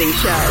and Getty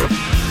Show.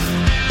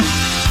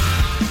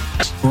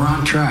 We're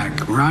on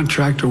track. We're on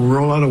track to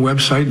roll out a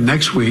website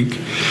next week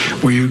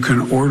where you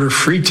can order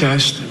free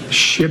tests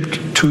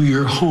shipped to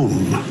your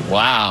home.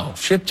 Wow,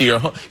 shipped to your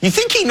home. You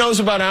think he knows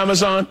about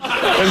Amazon?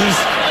 'Cause he's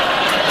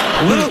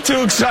a little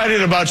too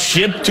excited about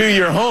shipped to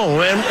your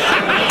home. And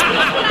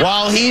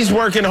while he's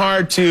working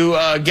hard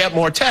to get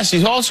more tests,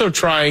 he's also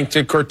trying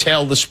to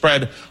curtail the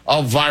spread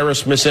of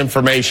virus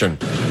misinformation.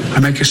 I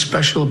make a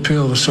special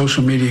appeal to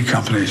social media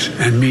companies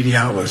and media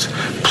outlets.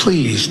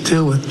 Please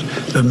deal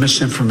with the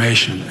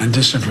misinformation and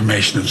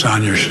disinformation that's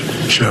on your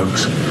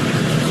shows.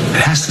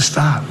 It has to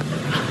stop.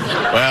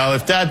 Well,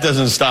 if that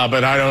doesn't stop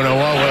it, I don't know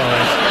what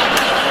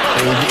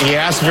will. He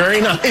asked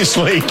very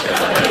nicely.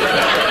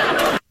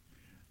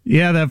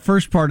 Yeah, that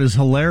first part is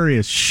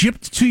hilarious.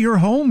 Shipped to your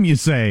home, you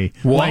say.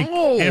 Whoa. Like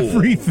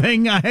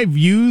everything I've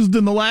used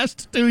in the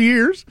last 2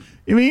 years.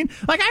 You mean?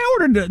 Like I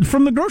ordered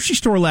from the grocery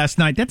store last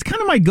night. That's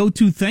kind of my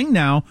go-to thing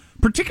now,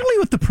 particularly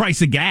with the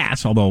price of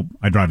gas, although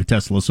I drive a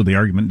Tesla, so the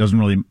argument doesn't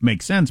really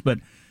make sense. But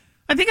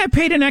I think I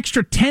paid an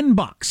extra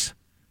 $10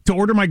 to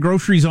order my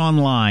groceries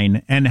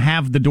online and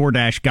have the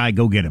DoorDash guy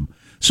go get them.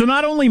 So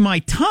not only my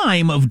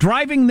time of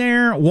driving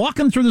there,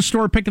 walking through the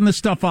store, picking this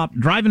stuff up,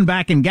 driving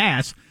back in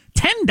gas,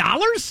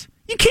 $10?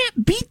 You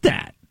can't beat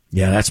that.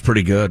 Yeah, that's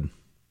pretty good.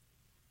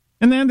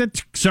 And then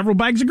several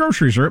bags of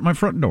groceries are at my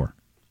front door.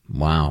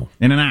 Wow.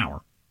 In an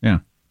hour. Yeah.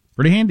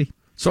 Pretty handy.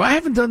 So I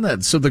haven't done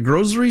that. So the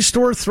grocery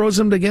store throws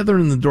them together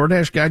and the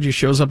DoorDash guy just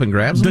shows up and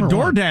grabs them? The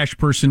DoorDash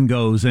person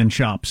goes and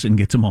shops and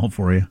gets them all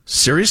for you.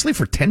 Seriously?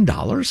 For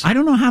 $10? I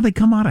don't know how they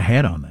come out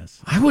ahead on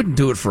this. I wouldn't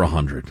do it for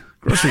 $100.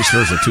 Grocery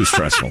stores are too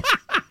stressful.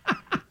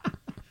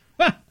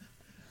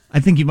 I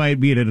think you might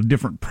be at a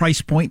different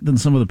price point than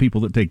some of the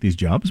people that take these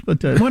jobs.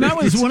 But when I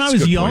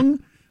was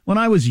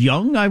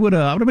young, I would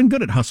have been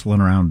good at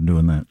hustling around and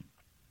doing that.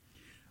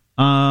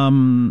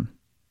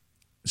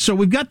 So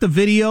we've got the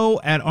video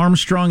at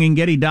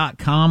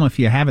ArmstrongandGetty.com if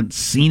you haven't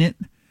seen it.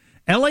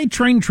 L.A.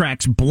 train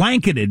tracks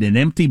blanketed in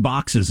empty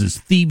boxes as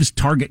thieves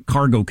target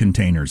cargo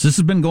containers. This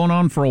has been going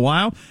on for a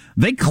while.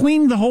 They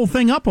cleaned the whole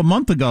thing up a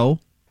month ago,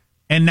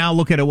 and now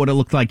look at what it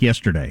looked like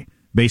yesterday,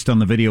 based on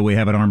the video we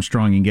have at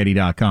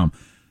ArmstrongandGetty.com.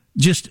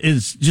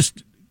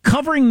 Just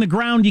covering the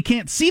ground. You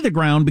can't see the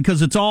ground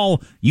because it's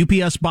all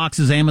UPS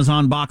boxes,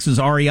 Amazon boxes,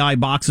 REI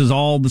boxes,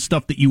 all the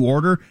stuff that you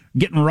order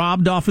getting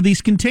robbed out of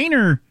these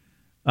containers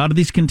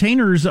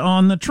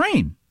on the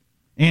train.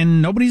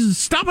 And nobody's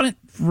stopping it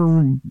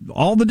for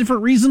all the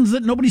different reasons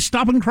that nobody's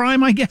stopping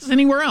crime, I guess,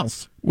 anywhere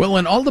else. Well,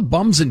 and all the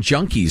bums and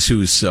junkies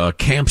whose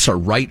camps are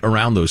right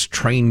around those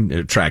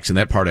train tracks in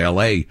that part of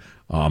L.A.,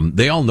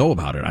 they all know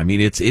about it. I mean,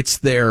 it's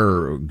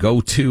their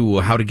go-to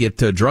how to get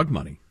drug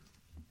money.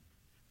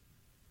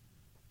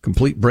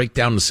 Complete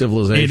breakdown in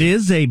civilization. It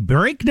is a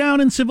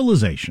breakdown in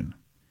civilization.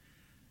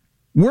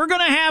 We're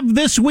going to have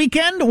this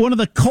weekend one of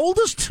the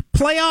coldest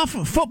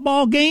playoff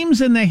football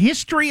games in the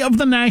history of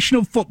the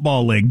National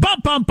Football League. Bum,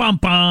 bum, bum,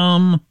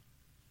 bum.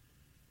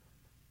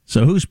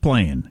 So who's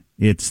playing?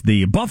 It's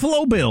the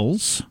Buffalo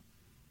Bills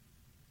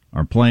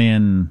are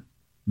playing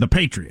the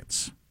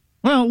Patriots.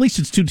 Well, at least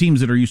it's two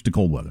teams that are used to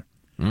cold weather.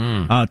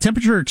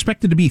 Temperature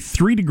expected to be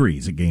 3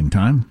 degrees at game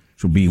time,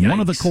 which will be one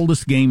of the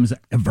coldest games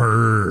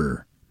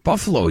ever.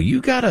 Buffalo,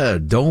 you got to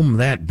dome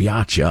that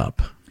biatch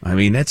up. I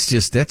mean,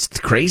 that's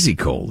crazy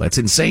cold. That's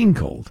insane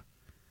cold.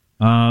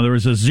 There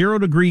was a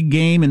 0-degree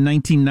game in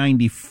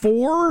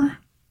 1994,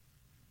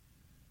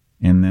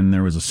 and then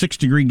there was a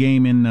 6-degree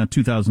game in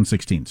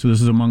 2016. So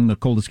this is among the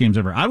coldest games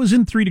ever. I was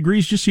in 3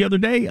 degrees just the other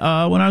day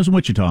when I was in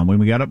Wichita. When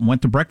we got up and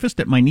went to breakfast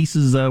at my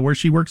niece's, where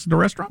she works at the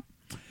restaurant,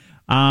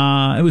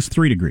 it was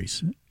 3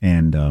 degrees.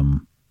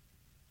 And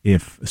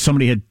if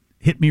somebody had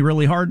hit me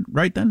really hard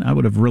right then, I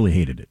would have really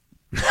hated it.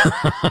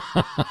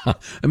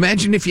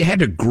 Imagine if you had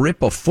to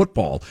grip a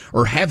football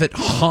or have it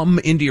hum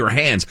into your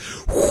hands,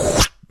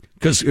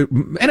 because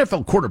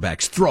NFL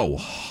quarterbacks throw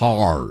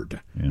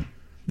hard. Yeah.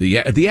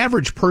 The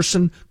average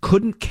person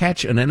couldn't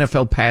catch an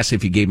NFL pass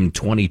if you gave them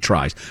 20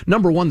 tries.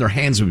 Number one, their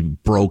hands would be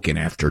broken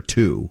after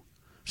 2.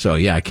 So,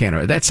 yeah, I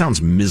can't. That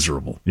sounds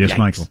miserable. Yes,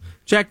 Michael.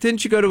 Jack,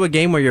 didn't you go to a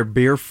game where your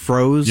beer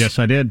froze? Yes,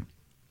 I did.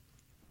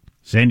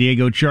 San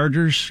Diego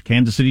Chargers,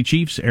 Kansas City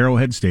Chiefs,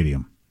 Arrowhead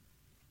Stadium.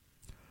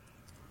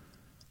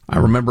 I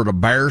remember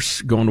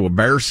going to a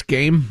Bears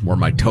game where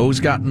my toes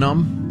got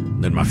numb,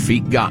 then my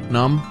feet got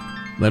numb,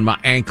 then my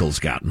ankles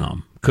got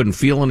numb. Couldn't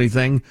feel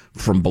anything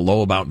from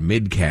below about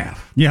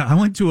mid-calf. Yeah, I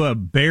went to a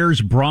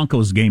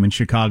Bears-Broncos game in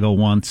Chicago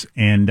once,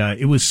 and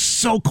it was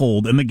so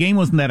cold, and the game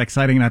wasn't that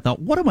exciting, and I thought,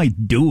 what am I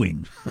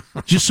doing?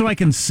 Just so I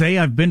can say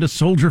I've been to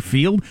Soldier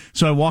Field?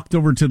 So I walked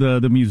over to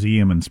the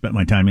museum and spent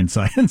my time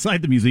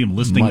inside the museum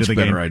listening to the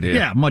game. Much better idea.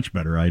 Yeah, much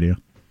better idea.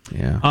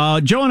 Yeah.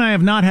 Joe and I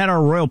have not had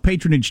our royal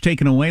patronage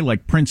taken away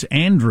like Prince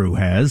Andrew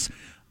has.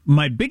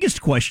 My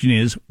biggest question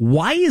is,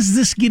 why is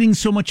this getting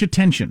so much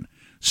attention?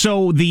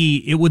 So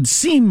it would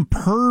seem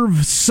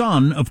perv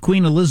son of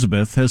Queen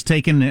Elizabeth has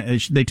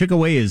they took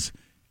away his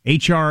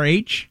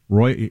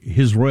HRH,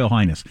 His Royal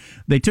Highness.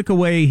 They took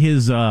away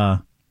his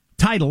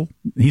title.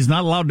 He's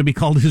not allowed to be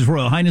called His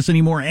Royal Highness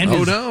anymore. And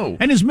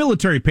and his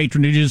military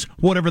patronage is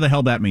whatever the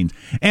hell that means.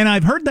 And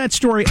I've heard that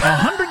story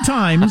 100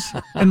 times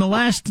in the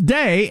last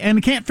day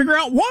and can't figure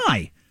out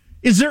why.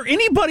 Is there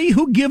anybody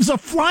who gives a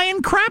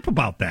flying crap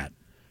about that?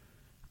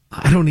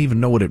 I don't even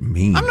know what it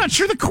means. I'm not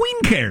sure the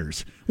Queen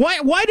cares.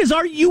 Why does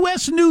our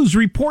U.S. News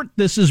report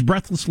this as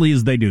breathlessly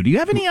as they do? Do you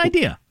have any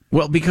idea?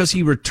 Well, because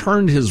he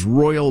returned his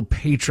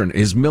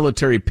his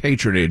military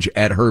patronage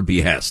at her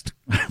behest.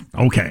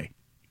 Okay.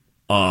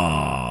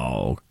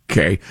 Oh,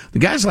 okay. The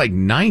guy's like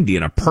 90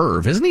 and a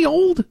perv. Isn't he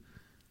old?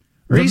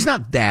 Or he's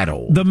not that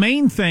old. The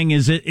main thing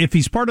is that if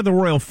he's part of the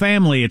royal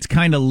family, it's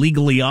kind of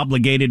legally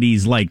obligated.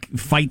 He's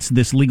fights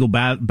this legal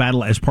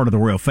battle as part of the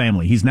royal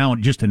family. He's now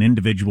just an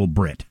individual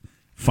Brit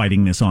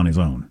fighting this on his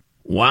own.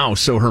 Wow,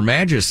 so Her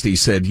Majesty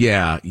said,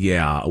 yeah,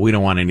 we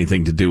don't want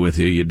anything to do with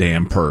you, you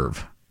damn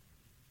perv.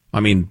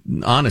 I mean,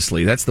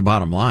 honestly, that's the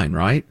bottom line,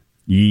 right?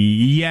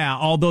 Yeah,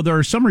 although there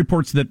are some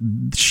reports that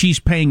she's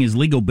paying his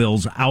legal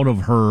bills out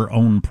of her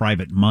own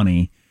private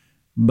money,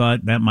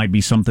 but that might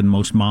be something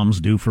most moms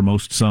do for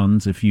most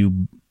sons if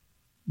you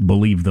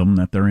believe them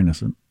that they're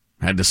innocent.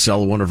 Had to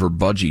sell one of her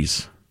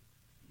budgies.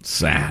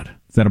 Sad.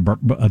 Is that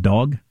a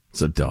dog?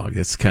 It's a dog.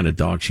 It's the kind of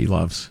dog she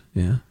loves,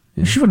 yeah.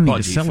 She wouldn't need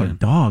to sell a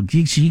dog.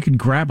 You could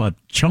grab a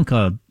chunk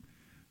of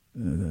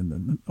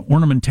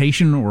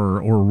ornamentation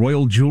or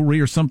royal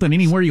jewelry or something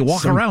anywhere you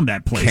walk around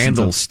that place.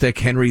 Candlestick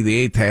Henry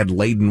VIII had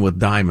laden with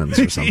diamonds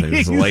or something. It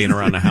was laying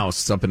around the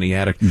house. It's up in the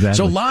attic. Exactly.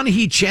 So Lan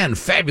Hee Chen,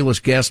 fabulous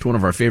guest, one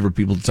of our favorite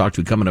people to talk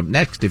to, coming up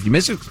next. If you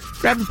miss it,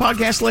 grab the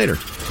podcast later.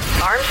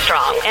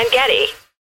 Armstrong and Getty.